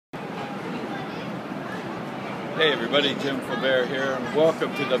Hey everybody, Jim Faubert here, and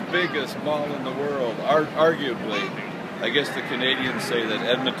welcome to the biggest mall in the world. Arguably, I guess the Canadians say that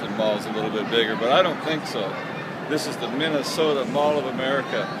Edmonton Mall is a little bit bigger, but I don't think so. This is the Minnesota Mall of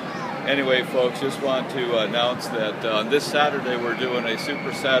America. Anyway, folks, just want to announce that on this Saturday we're doing a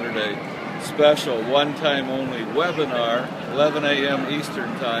Super Saturday special, one-time only webinar, 11 a.m. Eastern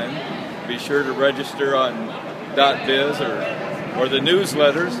Time. Be sure to register on .biz or the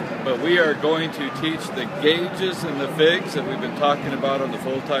newsletters, but we are going to teach the gauges and the figs that we've been talking about on the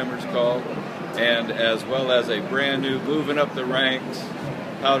full-timers call, and as well as a brand new moving up the ranks,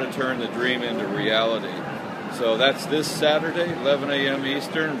 how to turn the dream into reality. So that's this Saturday, 11 a.m.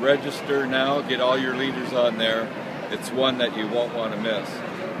 Eastern. Register now, get all your leaders on there. It's one that you won't want to miss.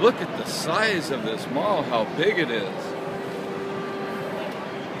 Look at the size of this mall, how big it is.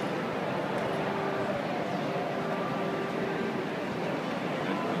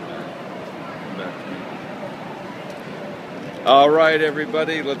 All right,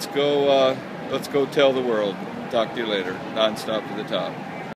 everybody, let's go tell the world. Talk to you later. Non-stop to the top.